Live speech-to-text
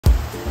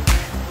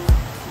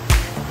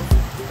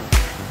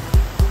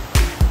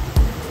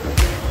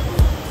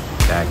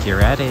Back here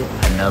at it,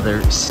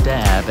 another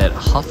stab at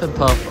Huff and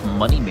Puff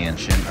Money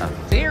Mansion. A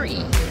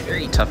very,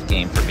 very tough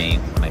game for me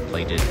when I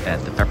played it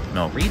at the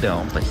Peppermill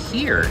Redome, but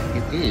here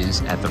it is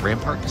at the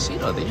Rampart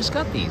Casino. They just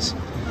got these.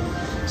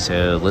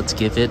 So let's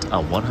give it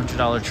a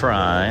 $100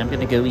 try. I'm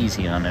gonna go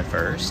easy on it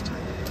first.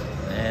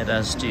 Let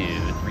us do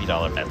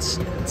 $3 bets.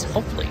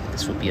 Hopefully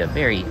this will be a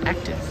very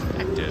active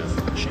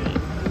machine.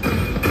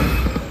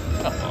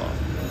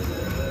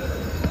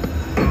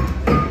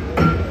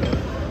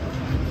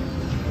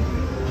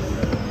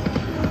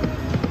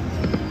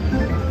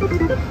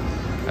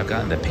 I've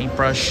gotten the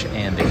paintbrush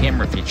and the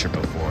hammer feature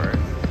before,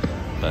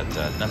 but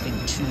nothing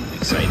too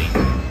exciting.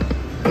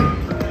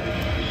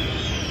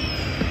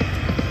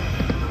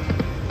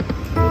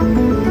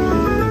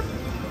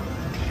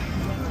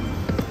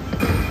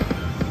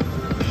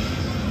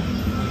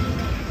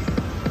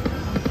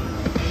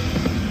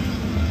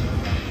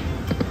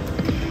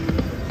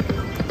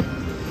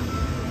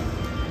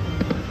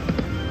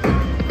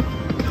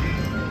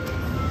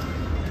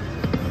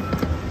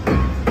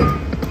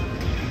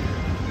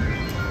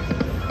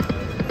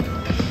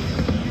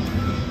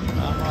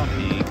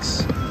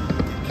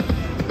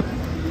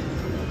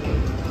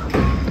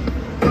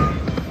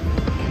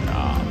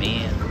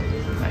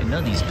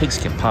 These pigs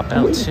can pop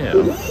out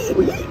too,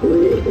 but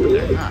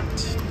they're not. I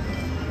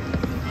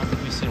don't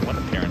think we've seen one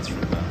appearance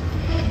from them.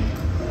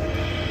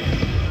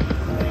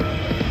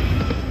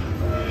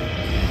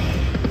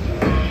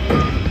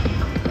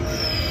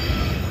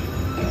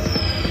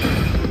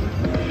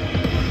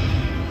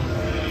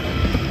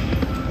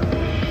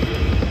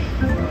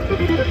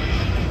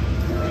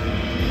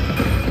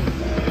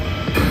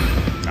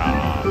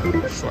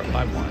 Short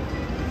by one.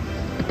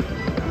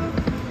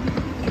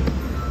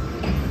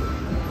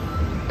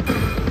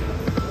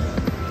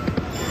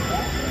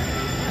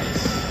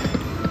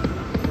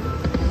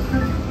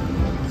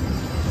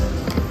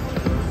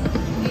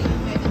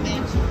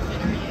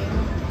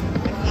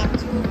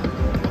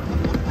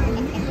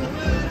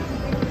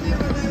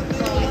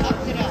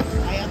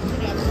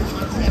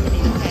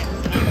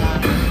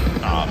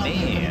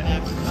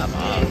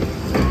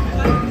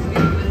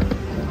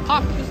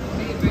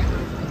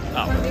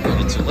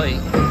 Too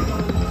late.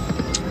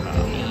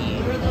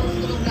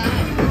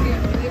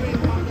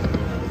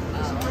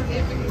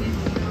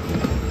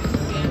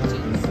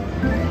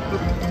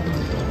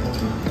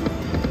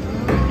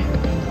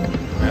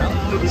 Well,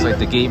 looks like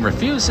the game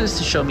refuses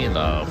to show me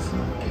love.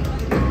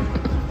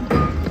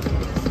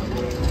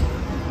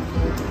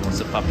 Wants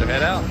to pop their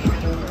head out?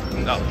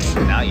 Oh,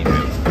 now you do.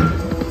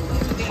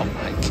 Oh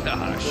my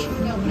gosh.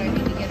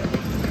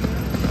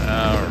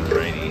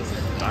 Alrighty.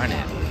 Darn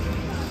it.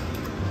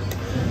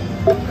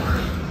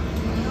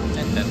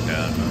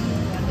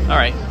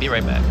 Alright, be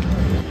right back.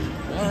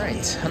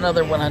 Alright,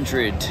 another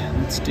 100.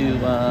 Let's do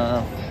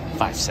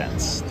 5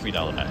 cents,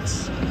 $3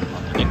 bets on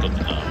the nickel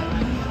denominator.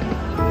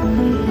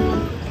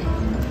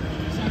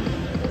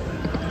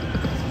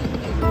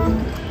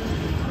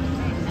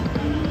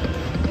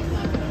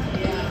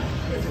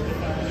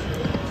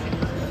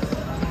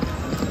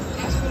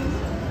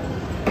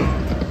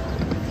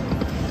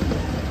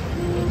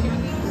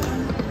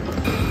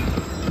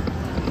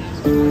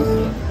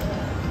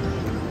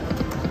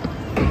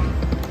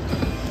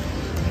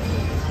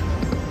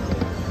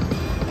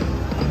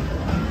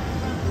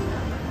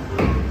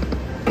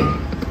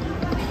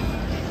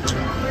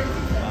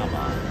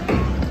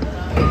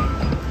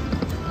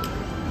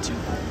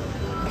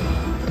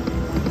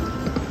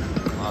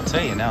 I'll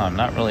tell you now, I'm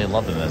not really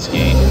loving this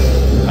game.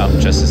 Oh,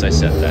 just as I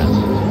said that.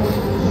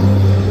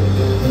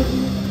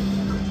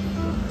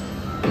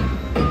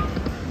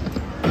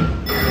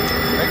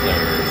 Regular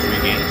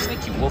 3 games.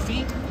 Thank you,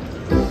 Wolfie.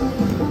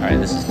 Alright,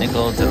 this is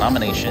nickel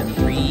denomination,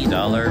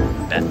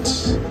 $3 bet.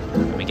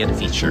 And we get a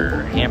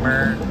feature.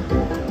 Hammer,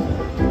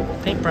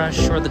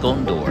 paintbrush, or the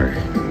golden door.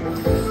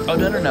 Oh,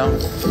 no.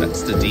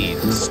 That's the deed.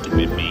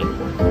 Stupid me.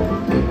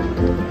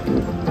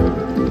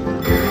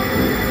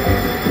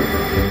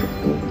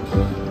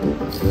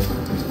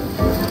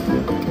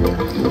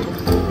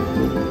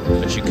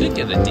 You could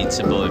get a deed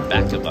symbol in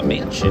back of a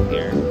mansion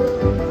here.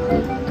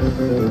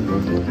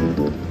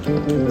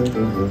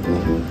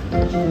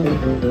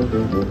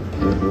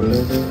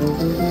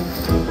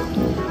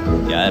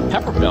 Yeah, at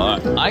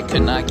Peppermill, I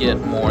could not get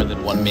more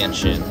than 1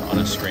 mansion on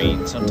a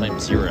screen,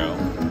 sometimes 0.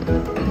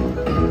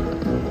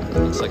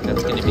 Looks like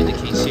that's going to be the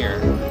case here.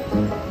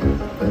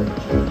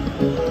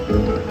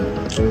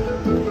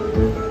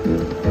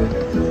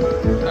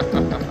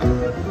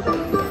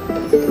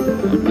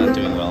 I'm not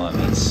doing well on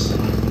these.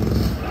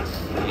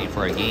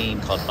 For a game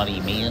called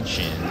Money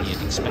Mansion,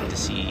 you'd expect to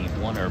see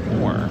 1 or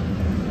more.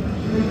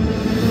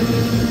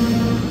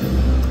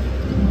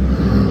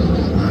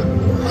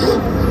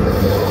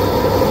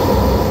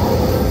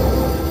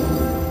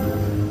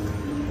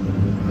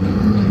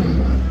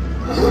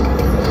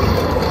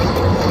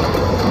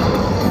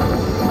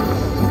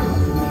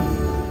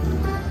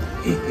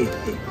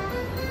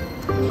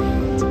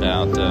 It's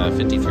about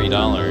 $53.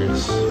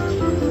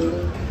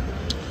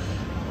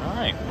 All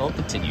right, we'll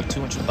continue.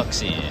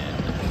 $200 in.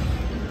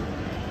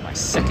 My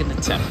second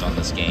attempt on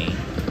this game.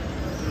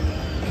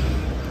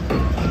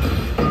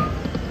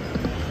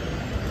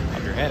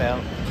 head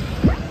out.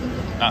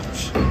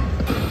 Ouch.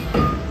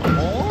 One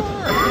more.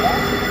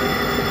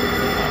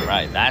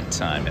 Alright, that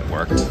time it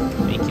worked.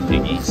 Thank you,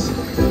 piggies.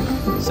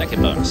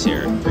 Second bonus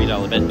here.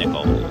 $3 bet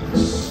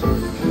nickels.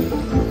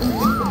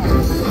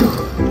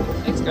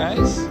 Thanks,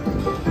 guys.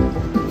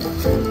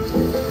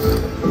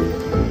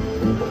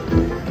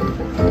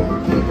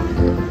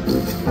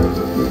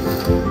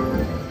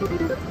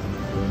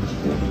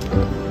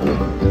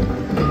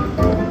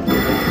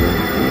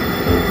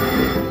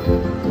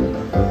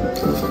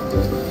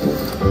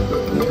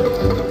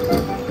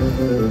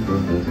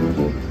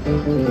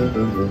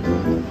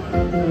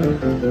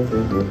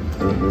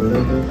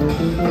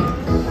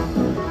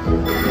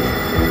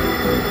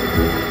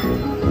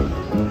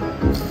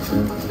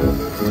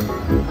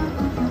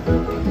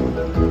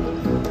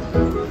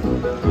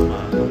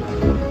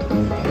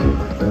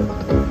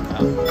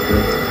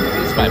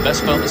 My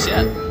best bonus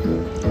yet.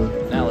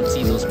 Now let's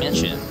see those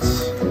mentions.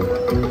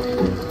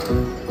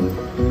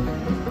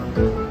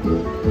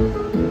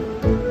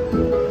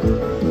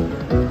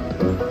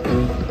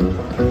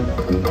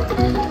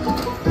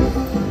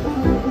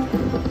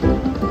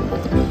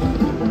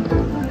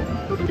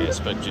 Okay,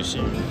 spoke too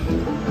soon.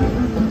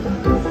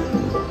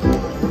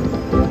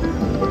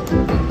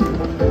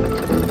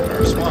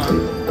 First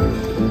one.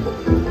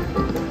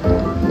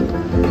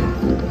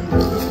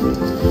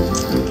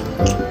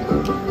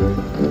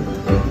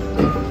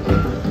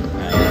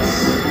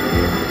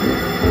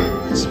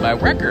 My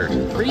record,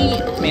 3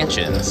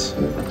 mansions.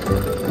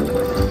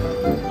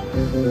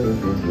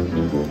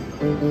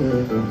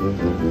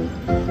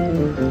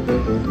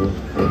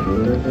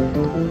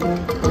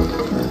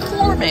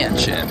 4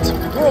 mansions.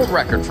 World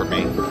record for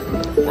me.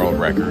 World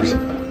record.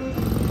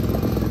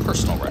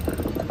 Personal record.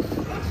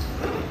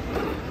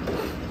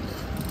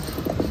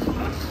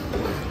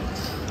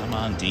 Come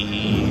on,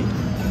 D.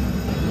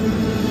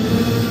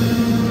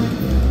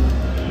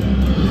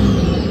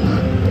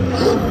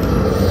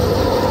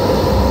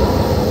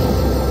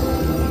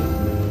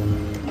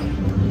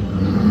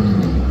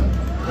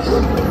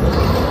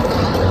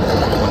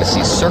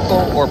 See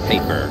circle or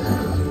paper?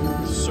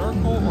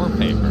 Circle or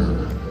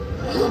paper?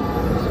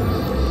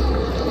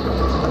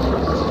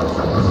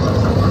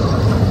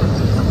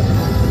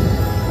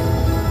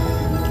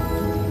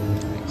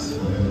 Nice.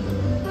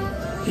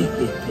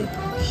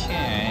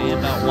 Okay,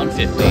 about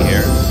 150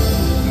 here.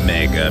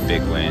 Mega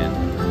big win.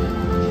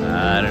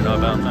 I don't know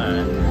about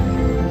that.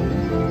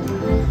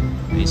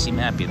 They seem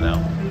happy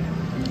though.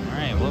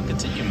 Alright, we'll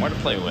continue. More to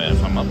play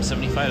with. I'm up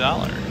 $75.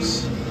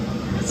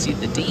 Let's see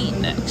the D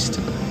next.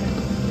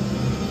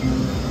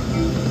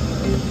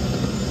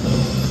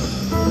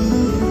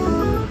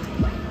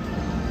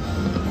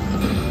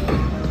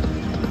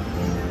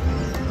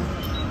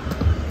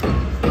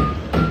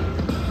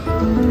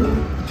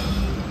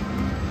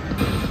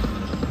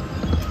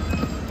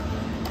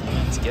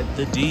 Let's get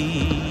the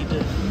deed.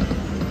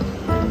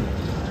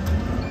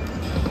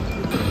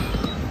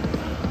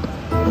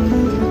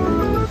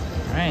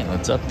 Alright,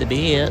 let's up the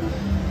bid.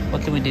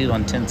 What can we do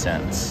on 10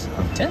 cents?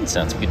 On 10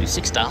 cents, we can do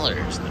 $6,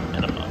 the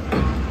minimum.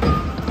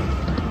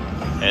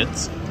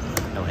 Heads?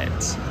 No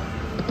heads.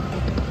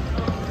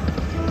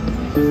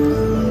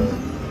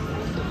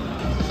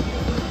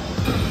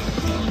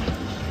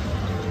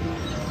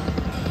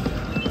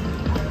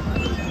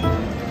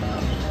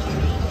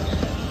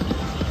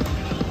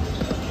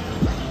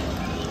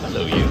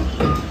 Hello, you.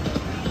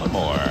 One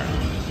more.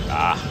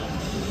 Ah.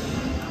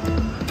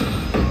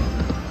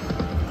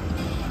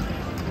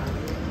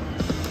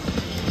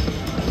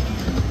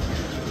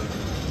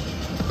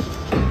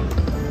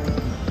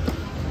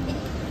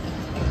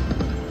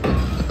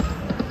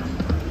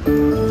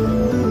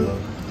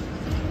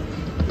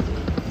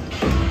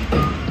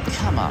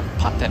 Come on,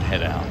 pop that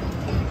head out.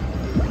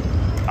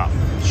 Oh,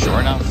 sure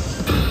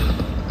enough.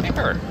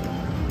 Paper.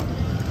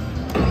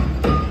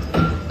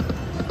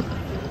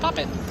 Pop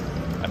it.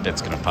 I bet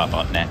it's gonna pop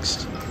out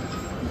next.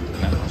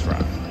 No, I was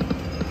wrong.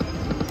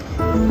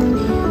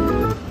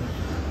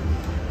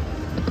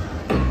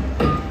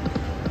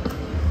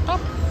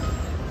 Pop.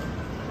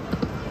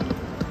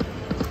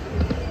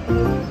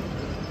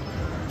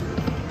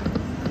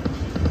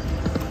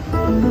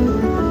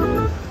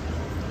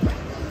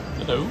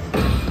 Hello.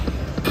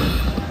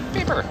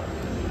 Paper.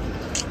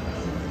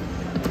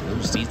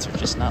 Those seats are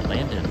just not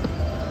landing.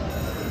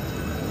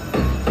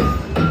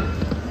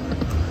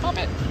 Pop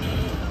it.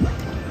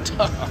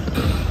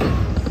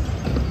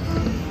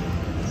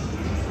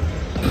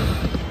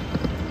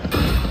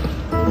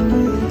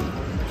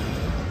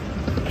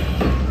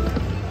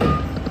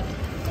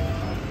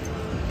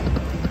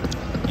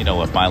 You know,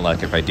 with my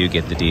luck, if I do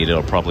get the deed,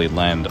 it'll probably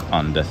land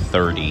on the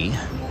 30,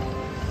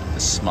 the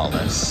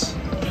smallest.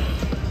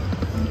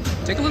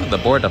 Take a look at the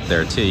board up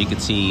there too. You can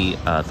see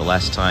the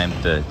last time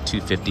the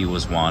 250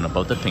 was won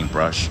above the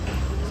paintbrush,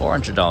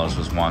 $400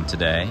 was won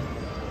today.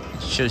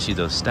 It shows you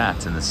those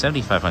stats, and the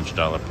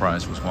 $7,500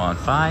 prize was won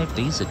 5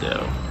 days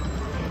ago.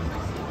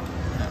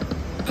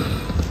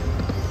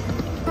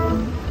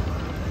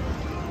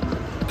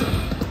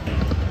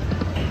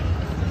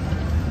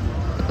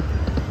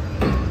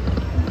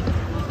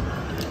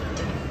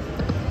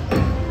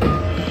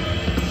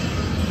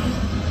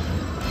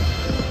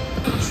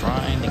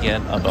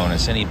 get a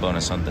bonus, any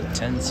bonus on the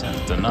 10-cent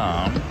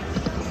denom.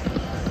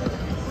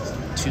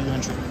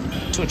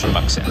 200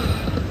 bucks in.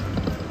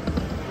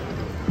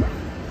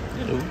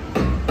 Hello.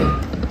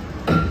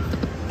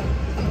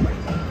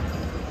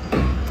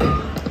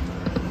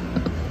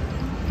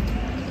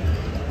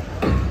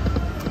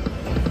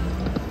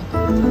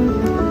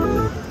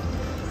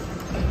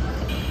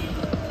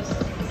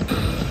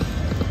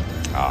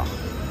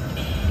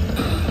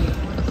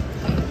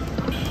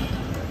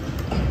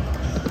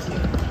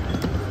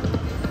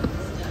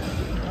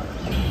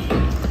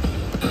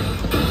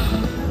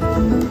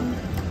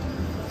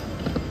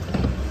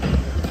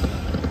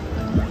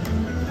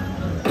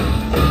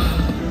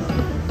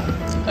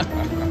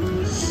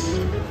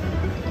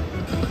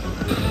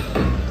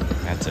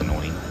 That's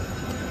annoying.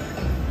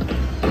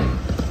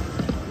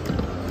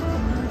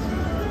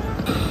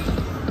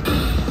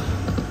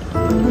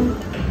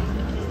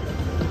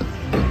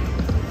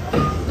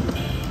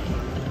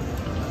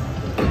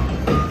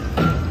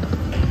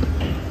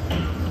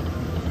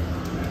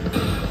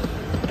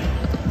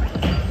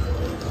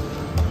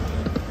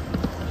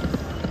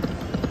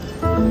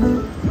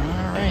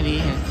 Alrighty,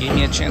 it gave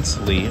me a chance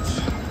to leave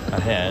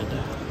ahead.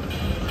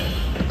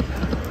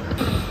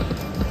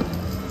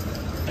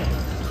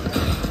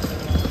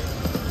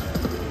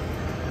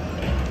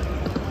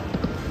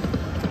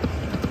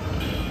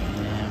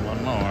 And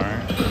one more.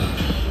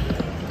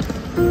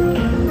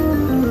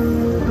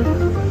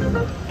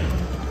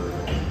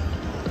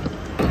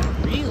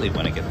 Really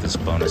want to get this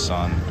bonus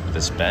on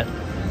this bet.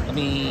 Let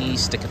me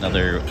stick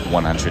another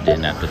 100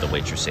 in after the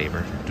wager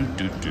saver.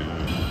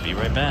 Be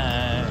right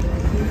back.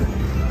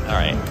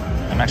 Alright,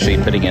 I'm actually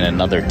putting in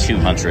another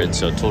 200,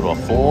 so a total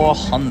of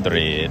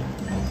 400.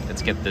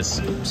 Let's get this,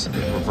 oops,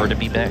 reverted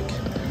me back.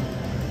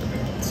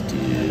 Let's do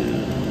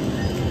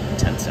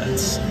 10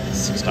 cents,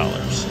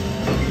 $6.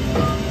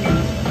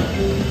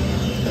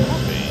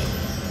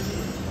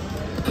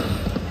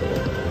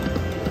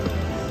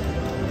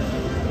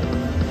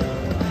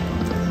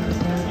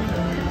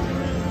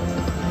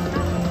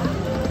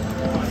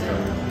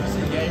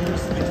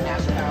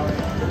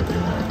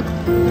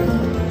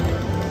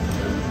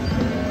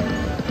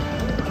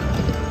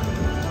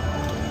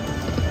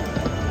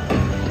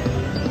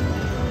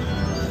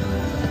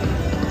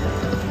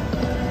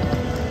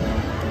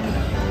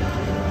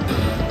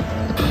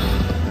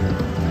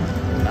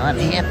 Not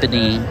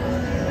happening.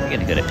 We're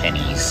gonna go to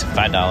pennies.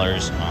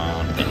 $5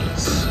 on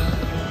pennies.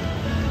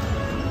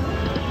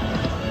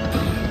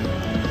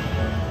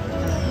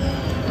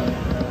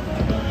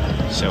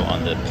 So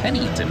on the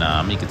penny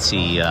denom, you can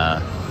see,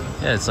 yeah,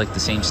 it's like the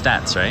same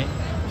stats, right?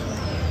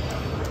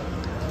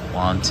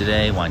 One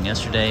today, one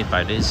yesterday,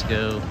 5 days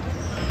ago.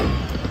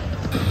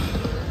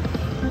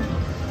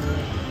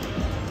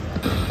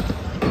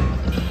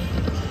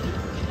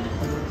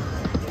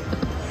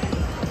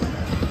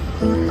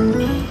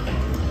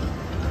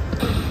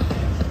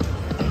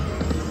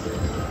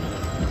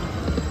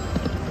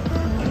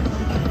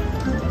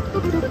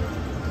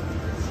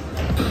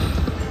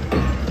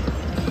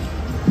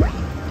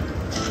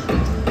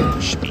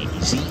 Should be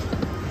easy.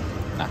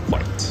 Not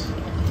quite.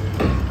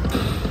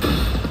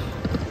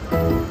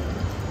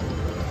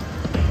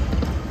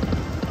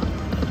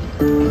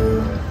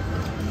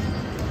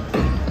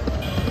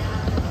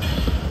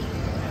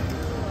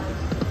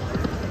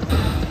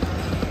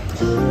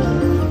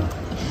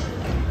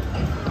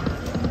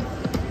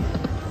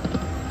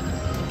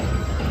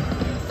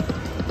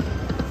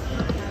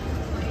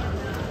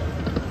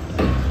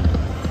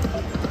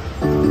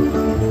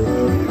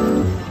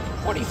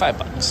 $45.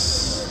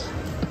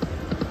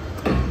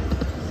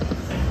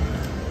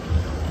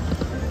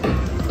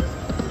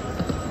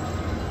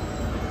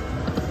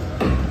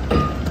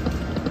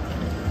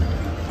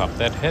 Pop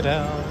that head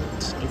out.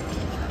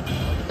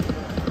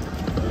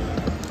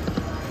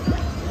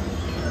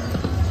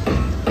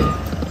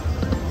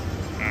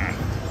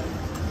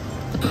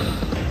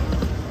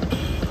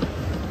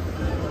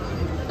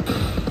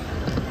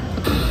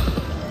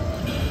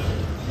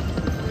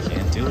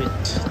 Can't do it.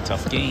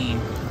 Tough game.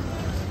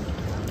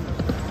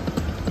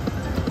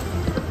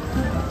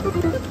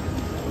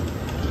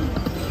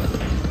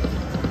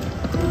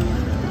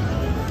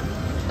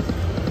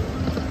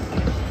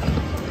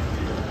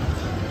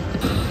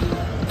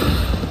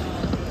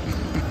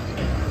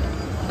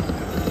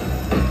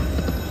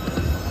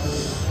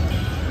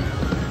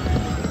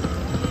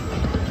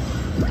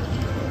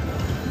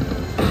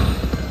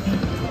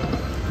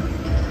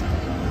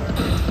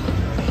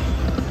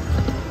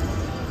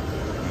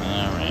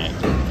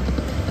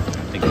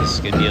 This is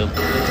gonna be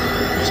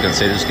I was gonna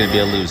say there's gonna be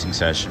a losing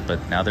session, but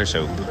now there's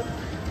hope.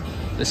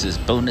 This is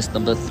bonus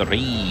number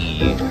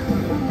 3.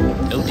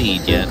 No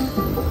deed yet.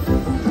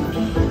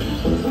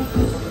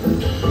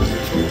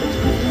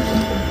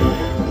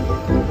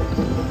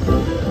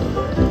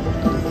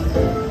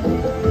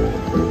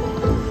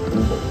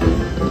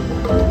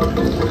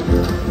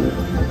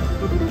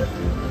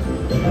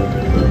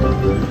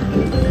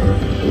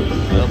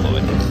 Oh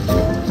boy.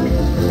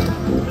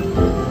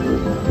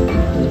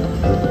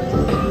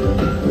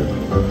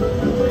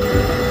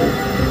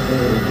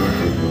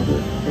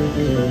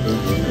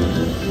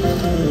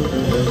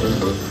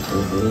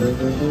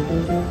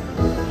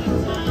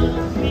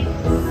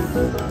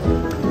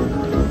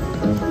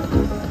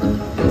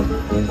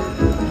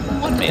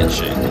 One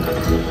mansion.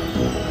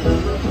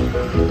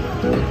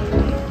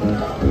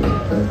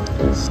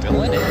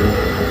 Still in it.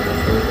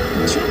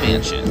 Two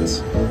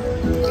mansions.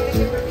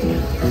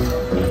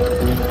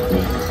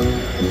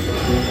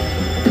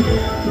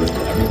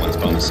 Everyone's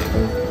bonusing.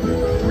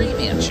 Three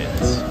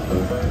mansions.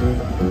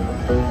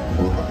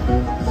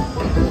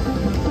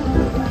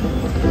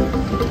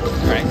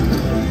 Alright.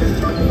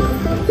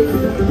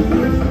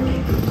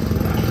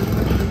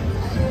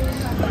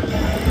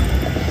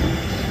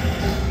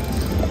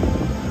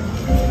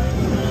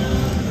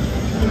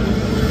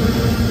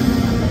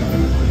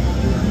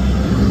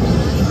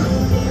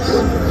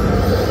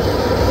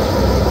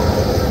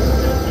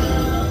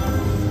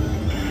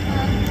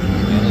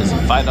 There's a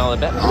 $5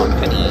 bet on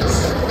pennies.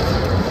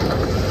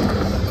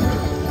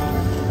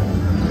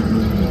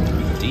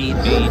 Deed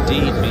me,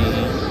 deed me.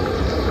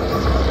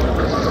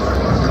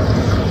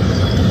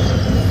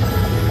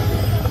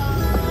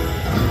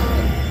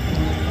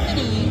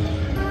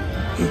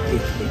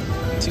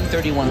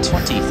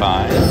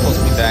 $231.25 pulls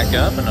me back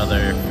up.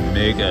 Another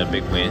mega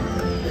big win.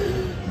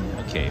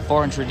 Okay,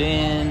 400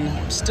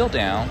 in. Still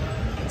down.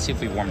 Let's see if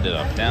we warmed it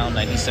up. Down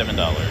 $97.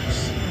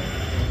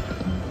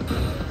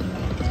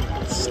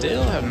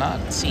 Still have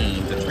not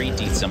seen the 3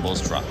 D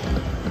symbols drop.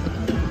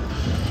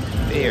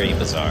 Very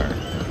bizarre.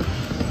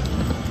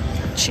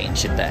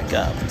 Change it back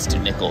up. Let's do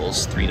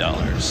nickels,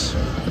 $3.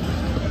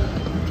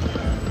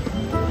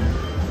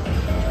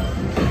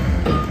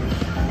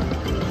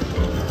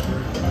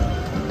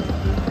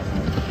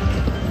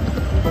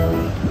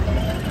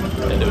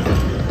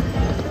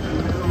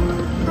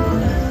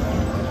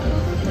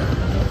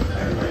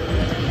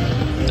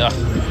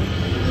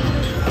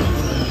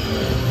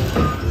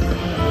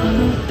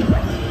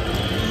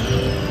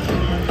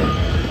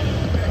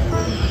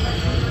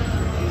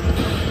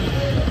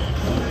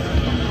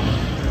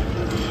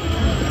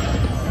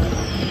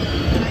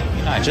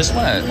 I just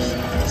want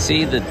to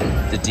see the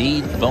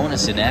deed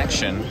bonus in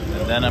action,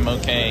 and then I'm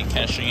okay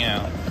cashing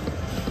out.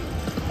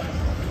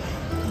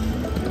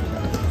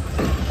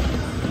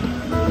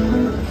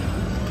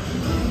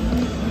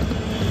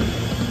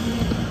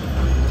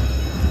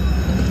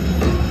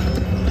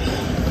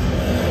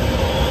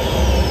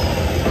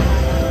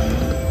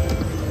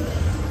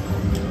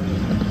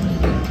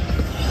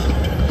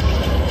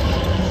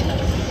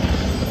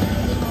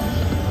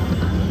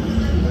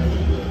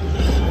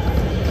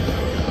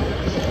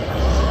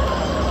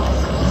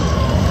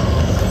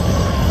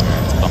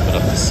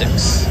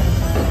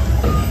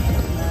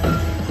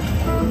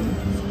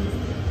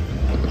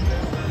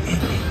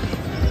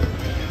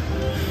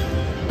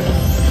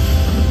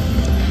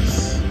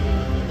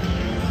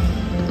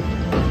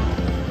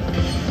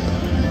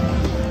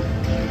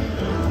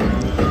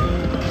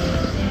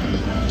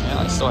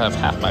 Still have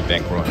half my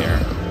bankroll here.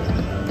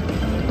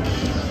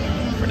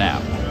 For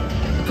now.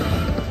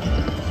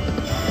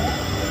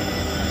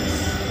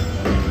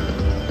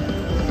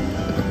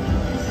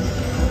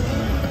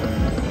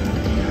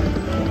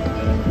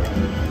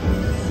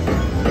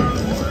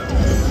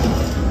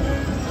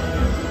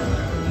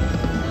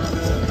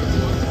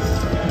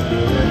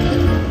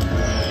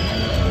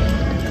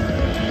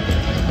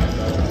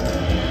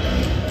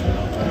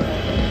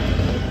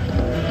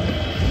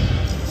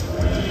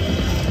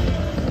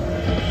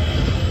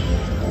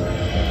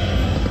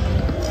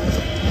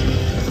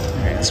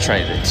 Let's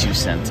try the 2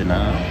 cent and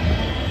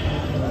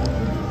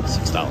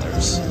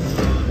 $6.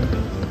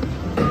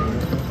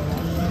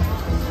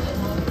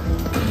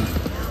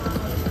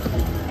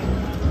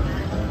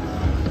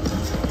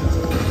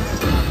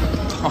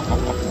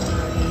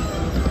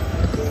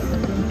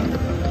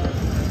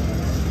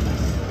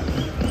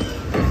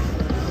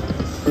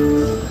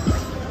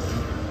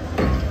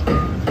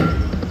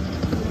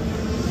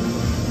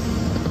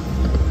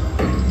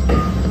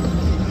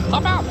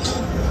 Hop out!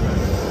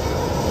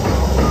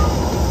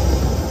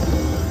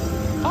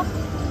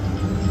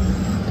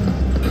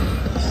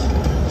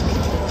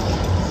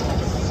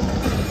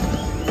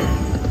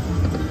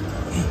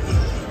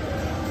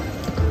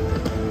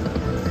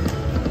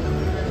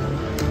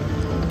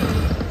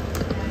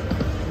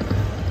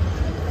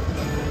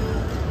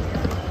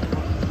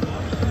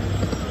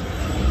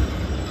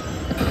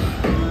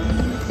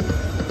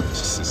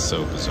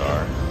 So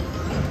bizarre.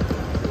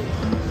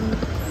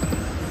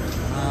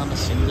 I'm a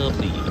single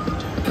lead.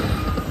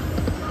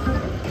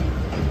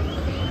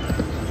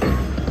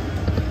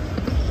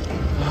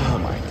 Oh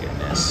my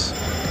goodness.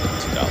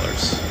 $2.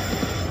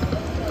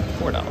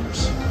 $4.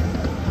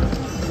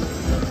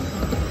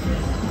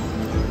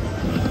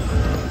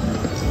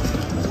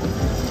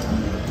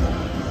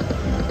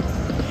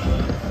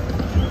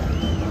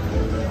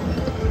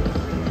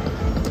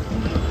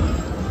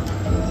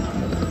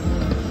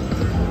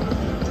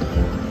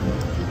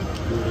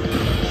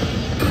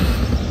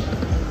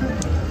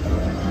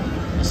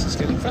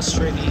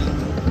 Frustrating.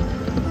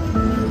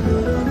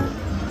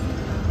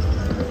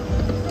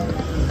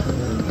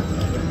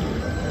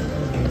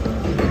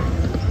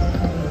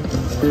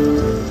 Alright,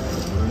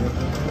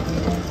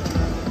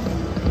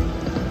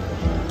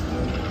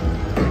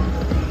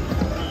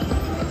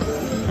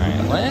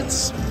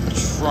 let's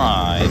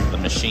try the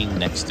machine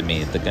next to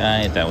me. The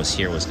guy that was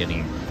here was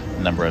getting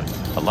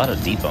a lot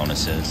of D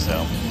bonuses,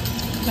 so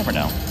you never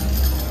know.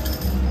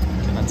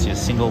 I don't see a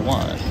single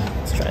one.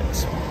 Let's try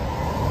this one.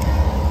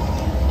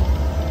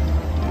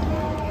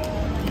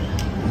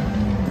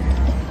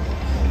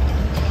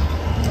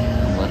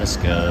 Let us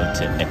go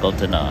to nickel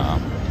to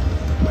nom.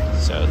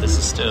 So this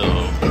is still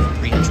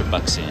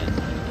 $300 in,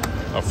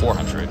 or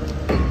 400.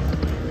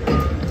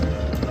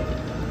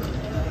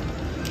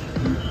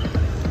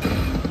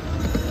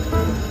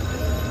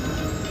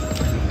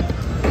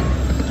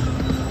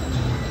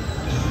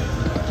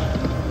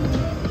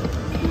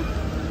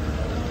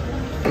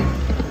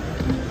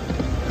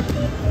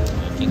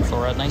 Looking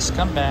for a nice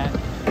comeback.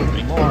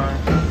 3 more. And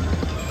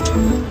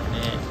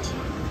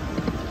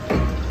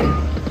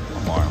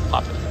one more.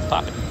 Pop it.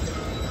 Pop it.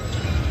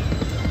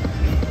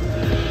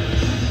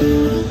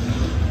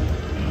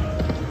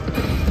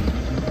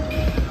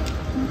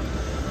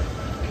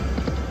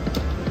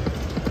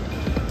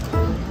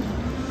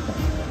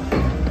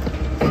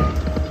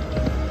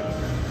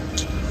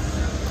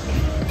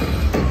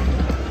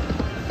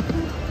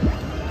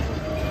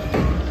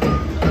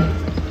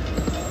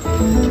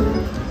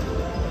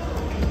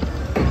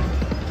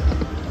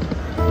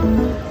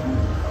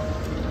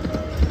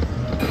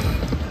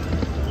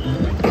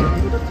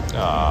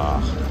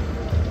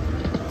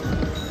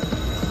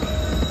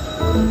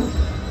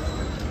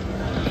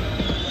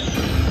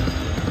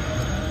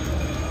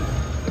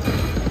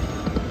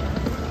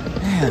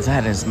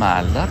 That is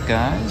my luck,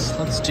 guys.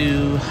 Let's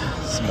do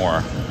some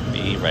more.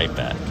 Be right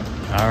back.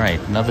 All right,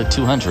 another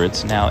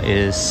 200s. Now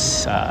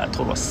is a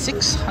total of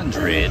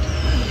 600.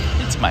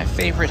 It's my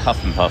favorite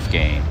Huff and Puff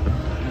game.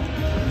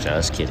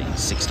 Just kidding.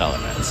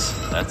 $6 bets.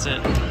 That's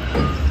it.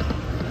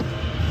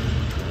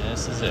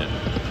 This is it.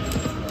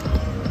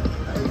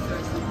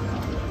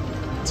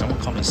 Someone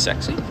call me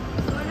sexy?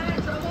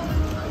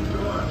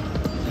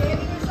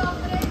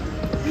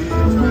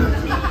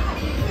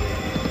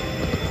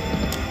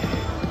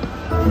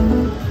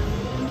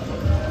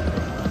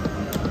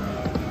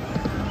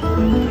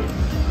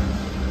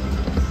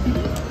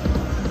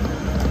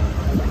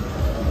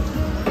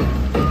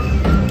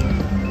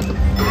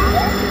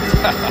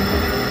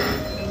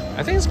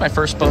 I think it's my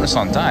first bonus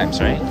on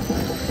dimes, right?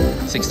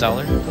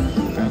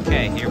 $6.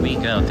 Okay, here we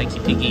go. Thank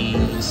you, Piggy.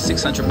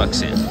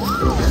 $600 in.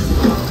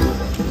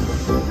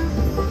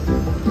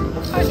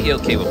 I'd be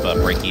okay with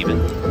break even.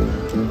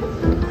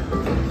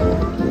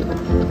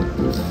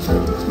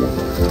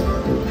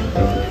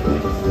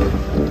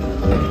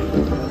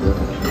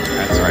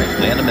 That's right.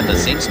 Land them in the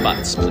same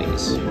spots,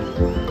 please.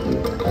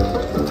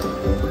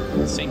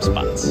 Same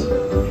spots.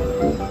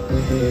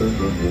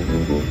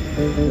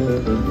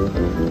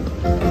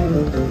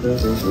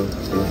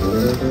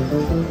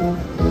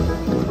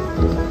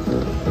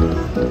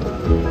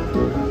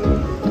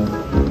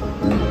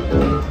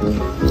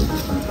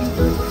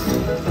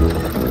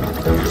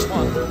 Here's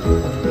one.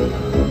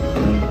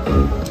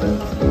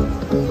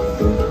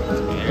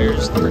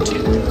 Here's number 2.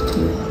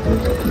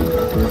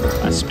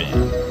 I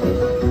spin.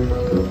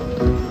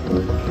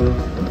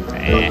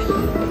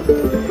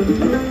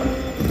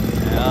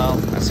 Well,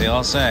 that's the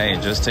all say.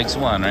 It just takes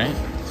one, right?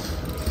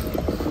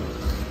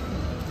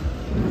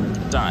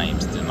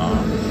 Dimes to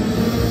nom.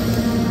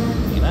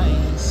 Be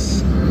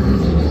nice.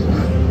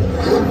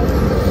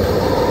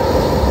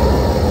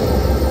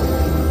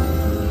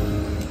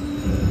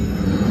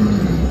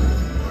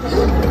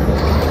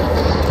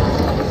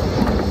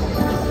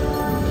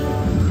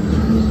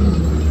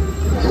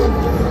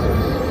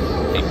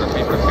 Paper,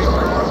 paper,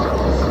 paper.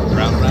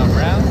 Round, round,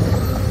 round.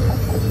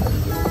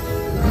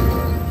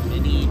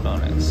 Mini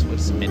bonus.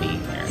 What's mini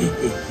here?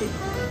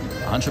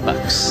 $100.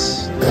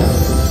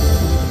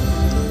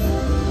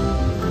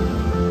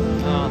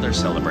 They're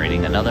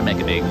celebrating another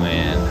mega big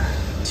win.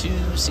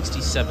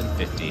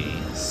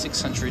 $267.50.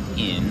 600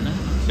 in.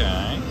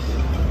 Okay.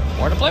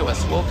 More to play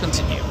with. We'll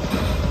continue.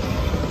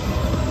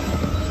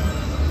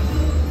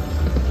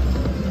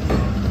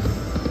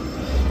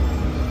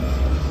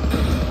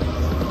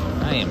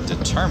 I am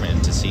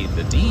determined to see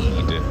the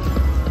deed.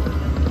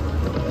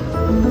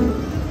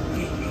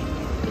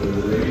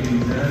 Ladies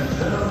and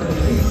gentlemen,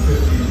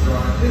 850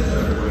 drawing is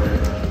underway.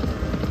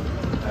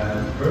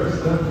 And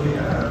first up we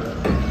have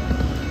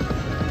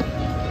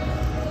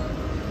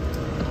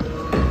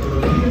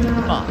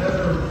Come on.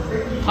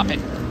 Pop it.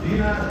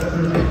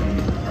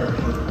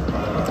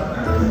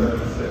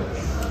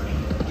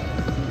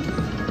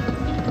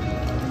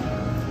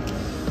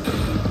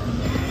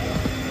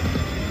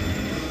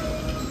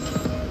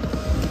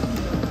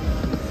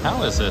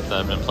 How is it that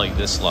I've been playing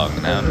this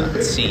long now and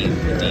not seeing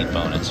the D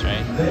bonus,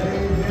 right?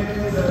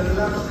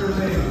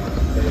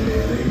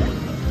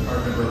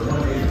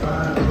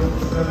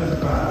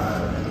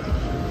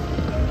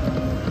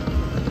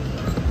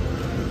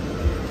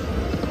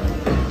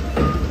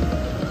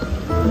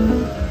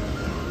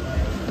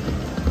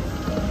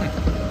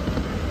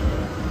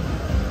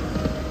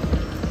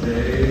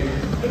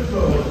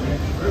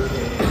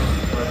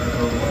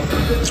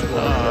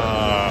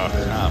 Oh,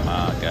 come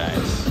on,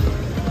 guys.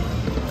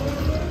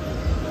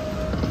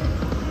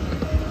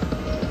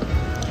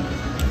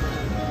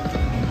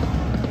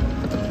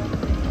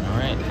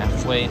 Alright,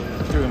 halfway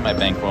through my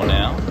bankroll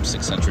now.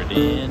 600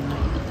 in.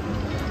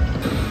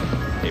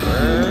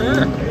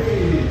 Paper.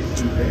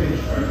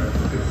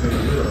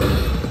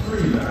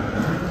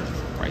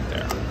 Right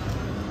there.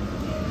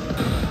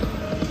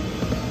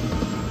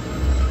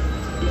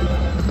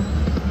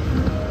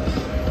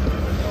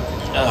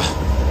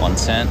 Ugh, 1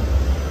 cent.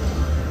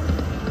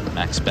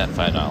 Max bet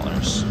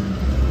 $5.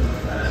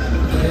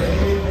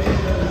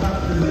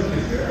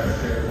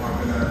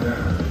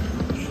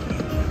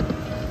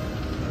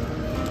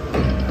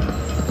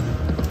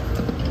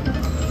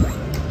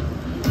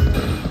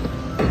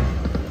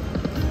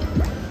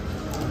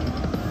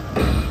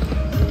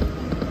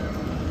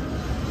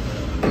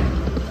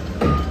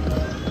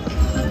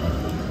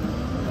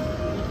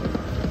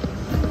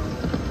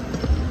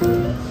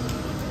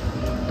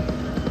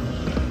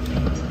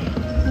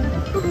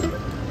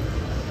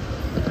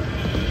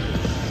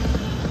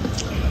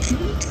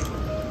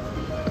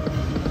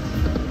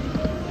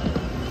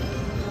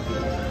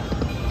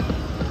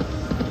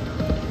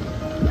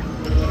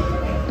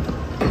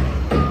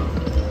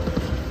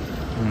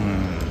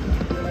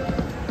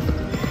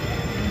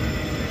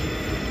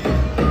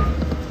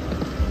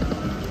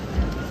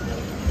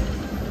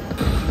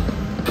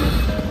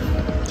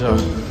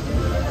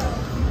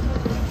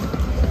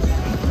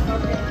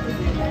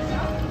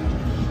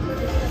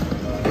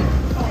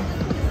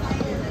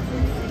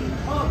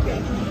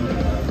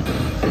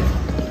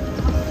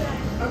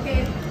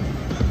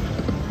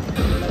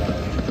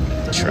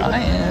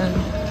 Trying.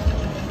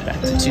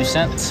 Back to 2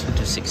 cents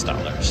to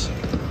 $6.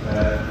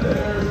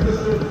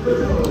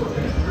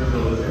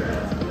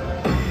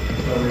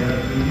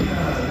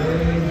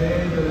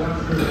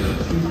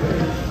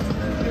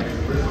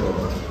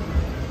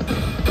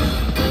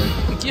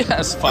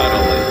 Yes,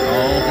 finally.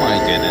 Oh my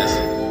goodness.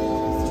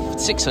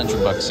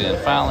 600 bucks in.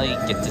 Finally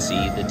get to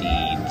see the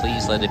deed.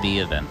 Please let it be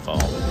eventful.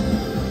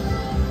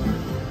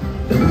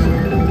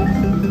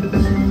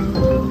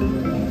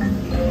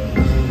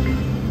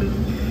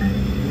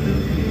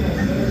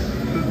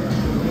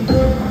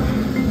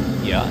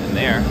 Yeah, in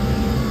there.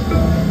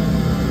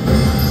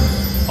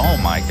 Oh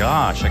my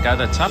gosh, I got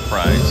a top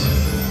prize.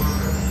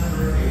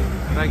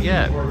 What did I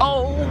get?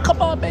 Oh,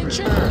 come on, man,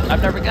 sure.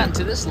 I've never gotten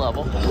to this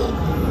level.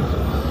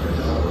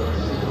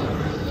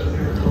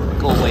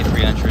 Go away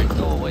 300,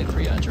 go away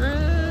 300.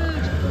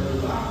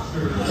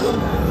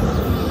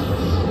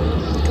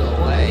 Go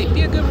away,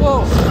 be a good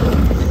wolf.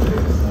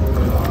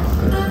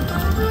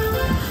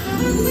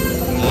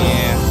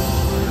 Yeah.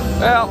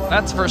 Well,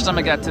 that's the first time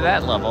I got to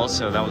that level,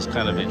 so that was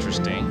kind of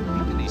interesting.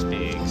 Look at these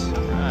pigs.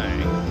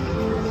 Alright.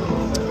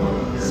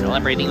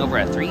 Celebrating over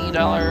a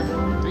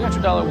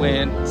 $300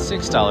 win,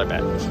 $6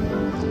 bet.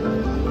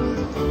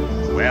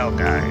 Well,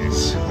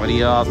 guys, what do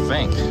y'all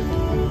think?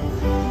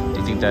 Do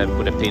you think that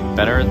would have paid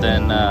better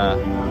than a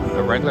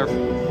regular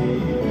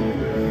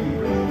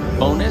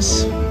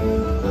bonus?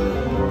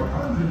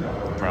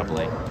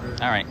 Probably.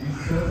 Alright.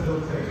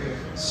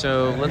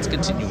 So, let's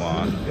continue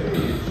on.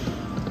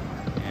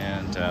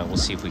 And we'll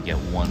see if we get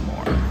one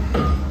more.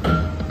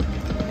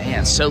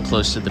 Man, so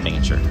close to the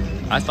manger.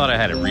 I thought I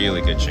had a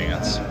really good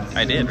chance.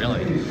 I did,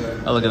 really.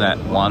 Oh, look at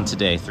that. Won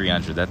today,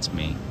 300. That's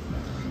me.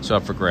 So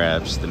up for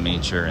grabs, the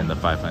manger and the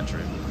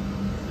 500.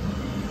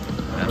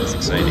 That's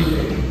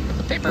exciting.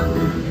 Paper.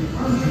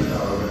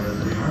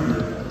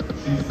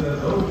 She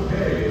says,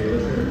 okay,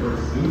 let's hear for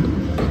Sue.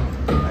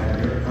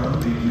 And here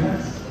comes the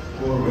next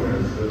 4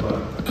 winners. Good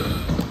luck.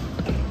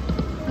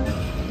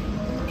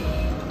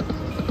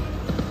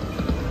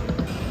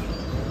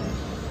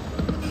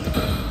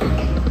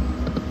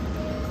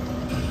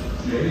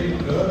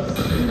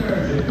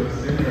 Jacob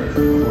Singer,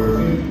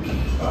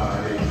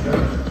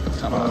 14,587.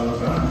 Come on.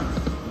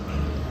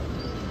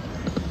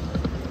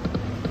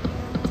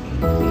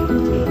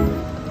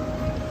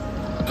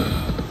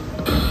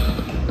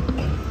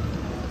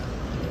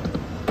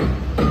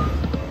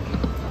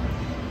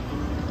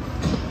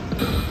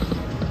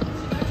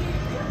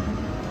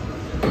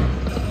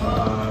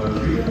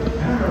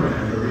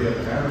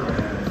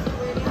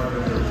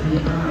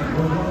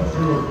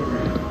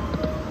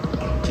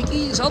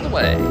 Piggies all the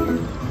way.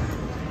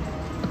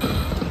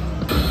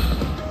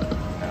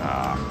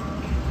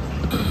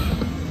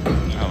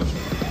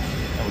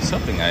 I was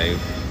hoping I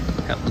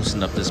got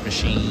loosened up this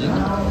machine.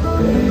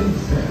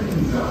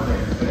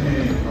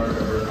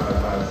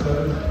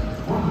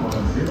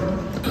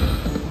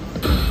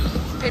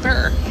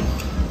 Paper.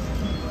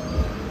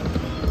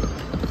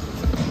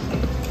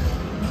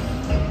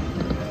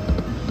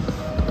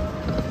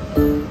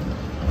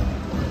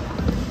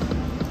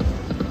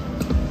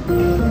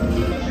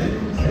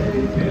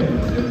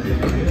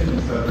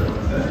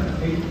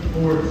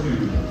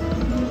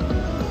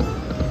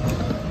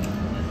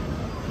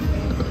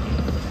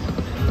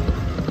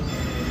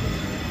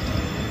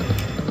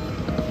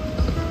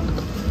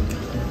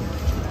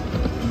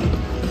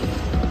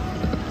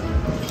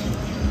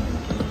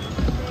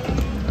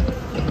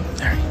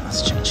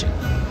 Let's change it.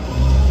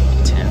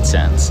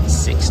 cents,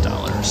 $6.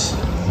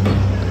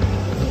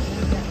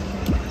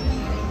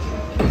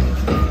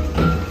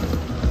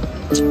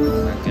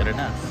 Not good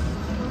enough.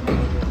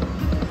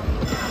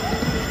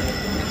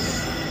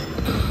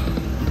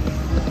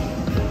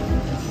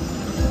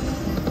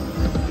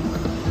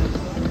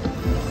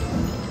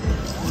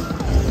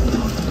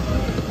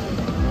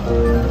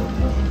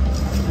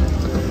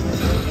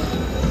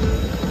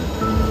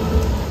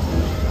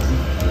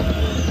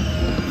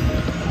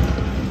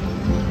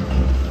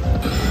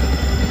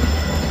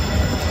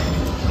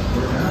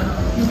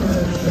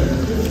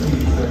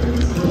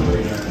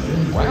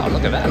 Wow,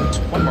 look at that.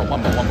 One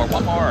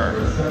more.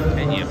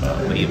 Can you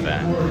believe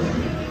that?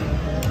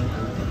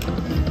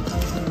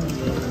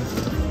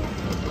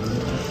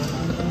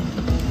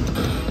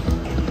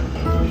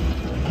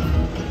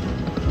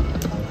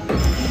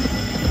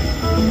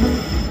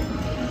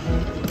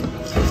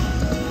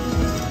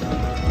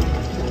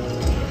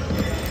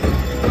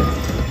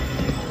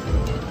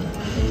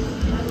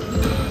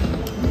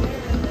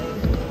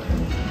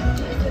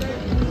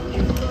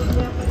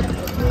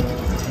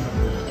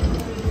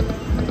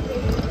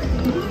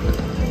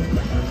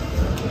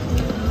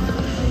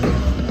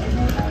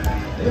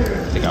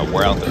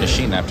 Wear out the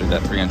machine after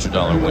that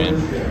 $300 win.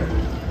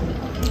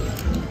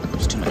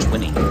 There's too much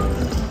winning. We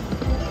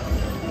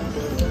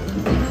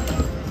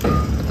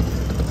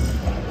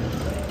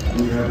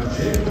have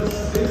James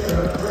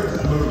Sticker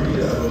first,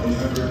 Maria will be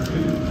number 2.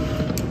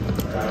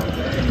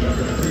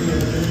 Number 3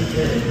 is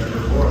Jim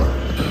number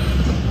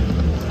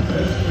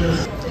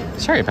 4.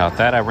 Sorry about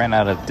that. I ran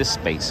out of disk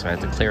space, so I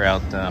had to clear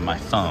out my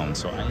phone.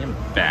 So I am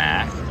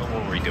back. What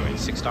were we doing?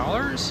 $6? All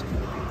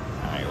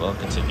right, we'll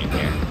continue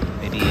here.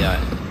 Maybe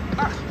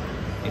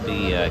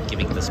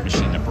giving this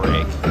machine a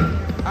break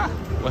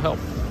will help.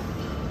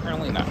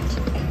 Apparently not.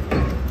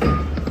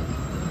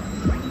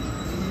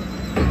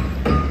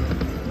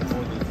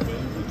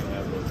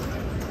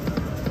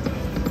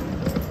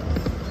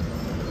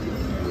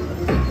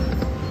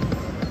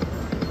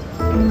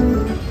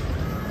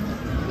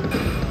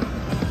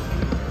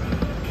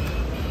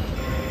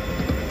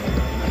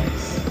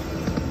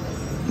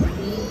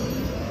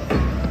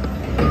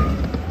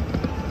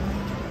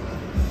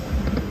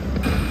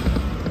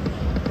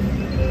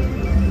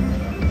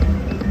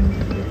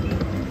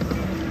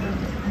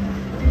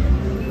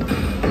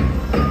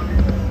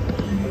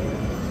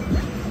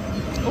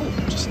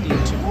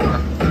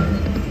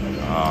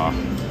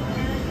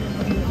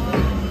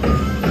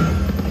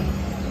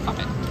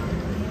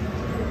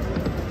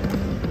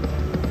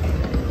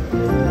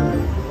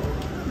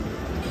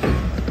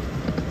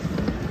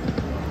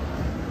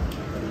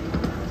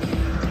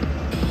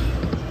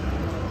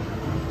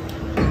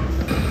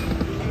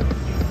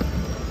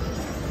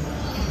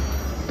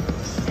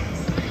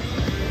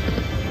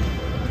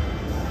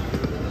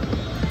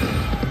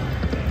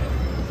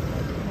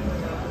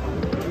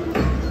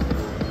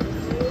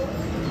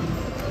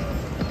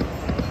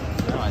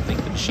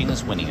 Machine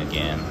is winning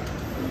again.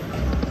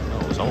 Oh,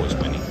 it was always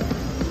winning.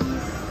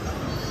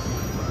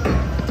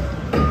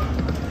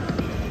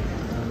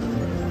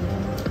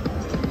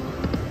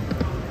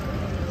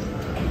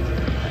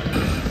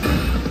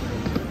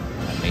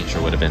 That nature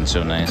would have been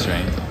so nice,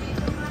 right?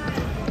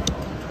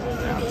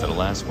 Down to the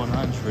last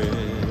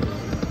 100.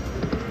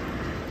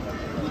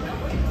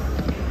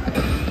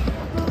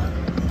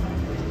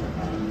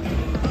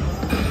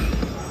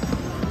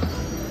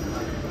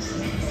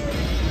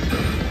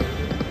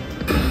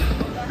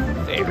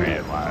 There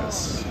it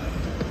was.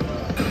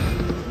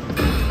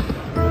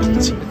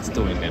 It's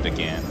doing it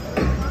again.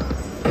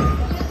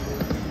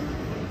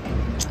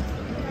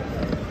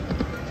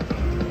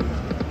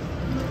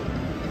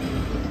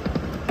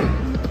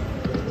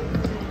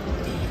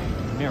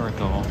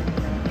 Miracle.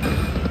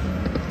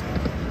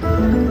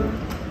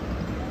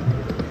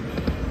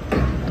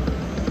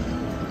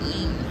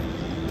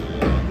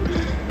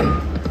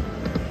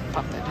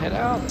 Pop that head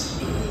out.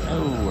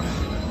 Oh.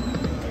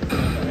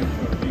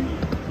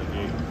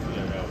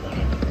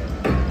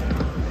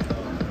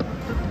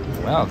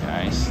 Well,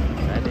 guys,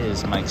 that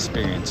is my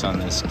experience on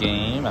this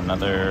game.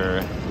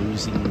 Another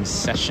losing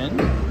session.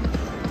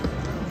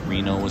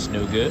 Reno was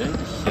no good.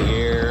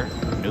 Here,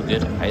 no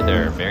good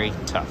either. Very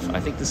tough. I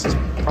think this is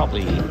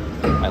probably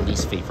my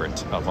least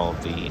favorite of all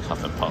of the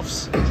Huff and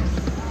Puffs.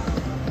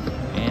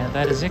 And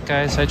that is it,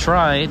 guys. I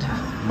tried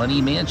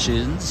Money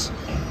Mansions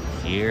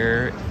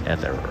here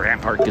at the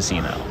Rampart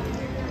Casino.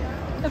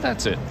 And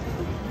that's it.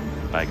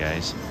 Bye,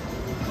 guys.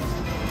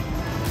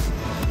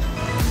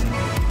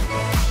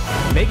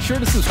 Make sure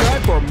to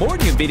subscribe for more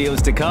new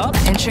videos to come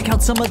and check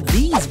out some of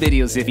these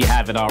videos if you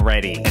haven't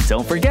already. And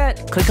don't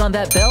forget, click on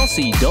that bell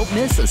so you don't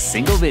miss a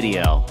single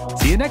video.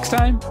 See you next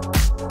time.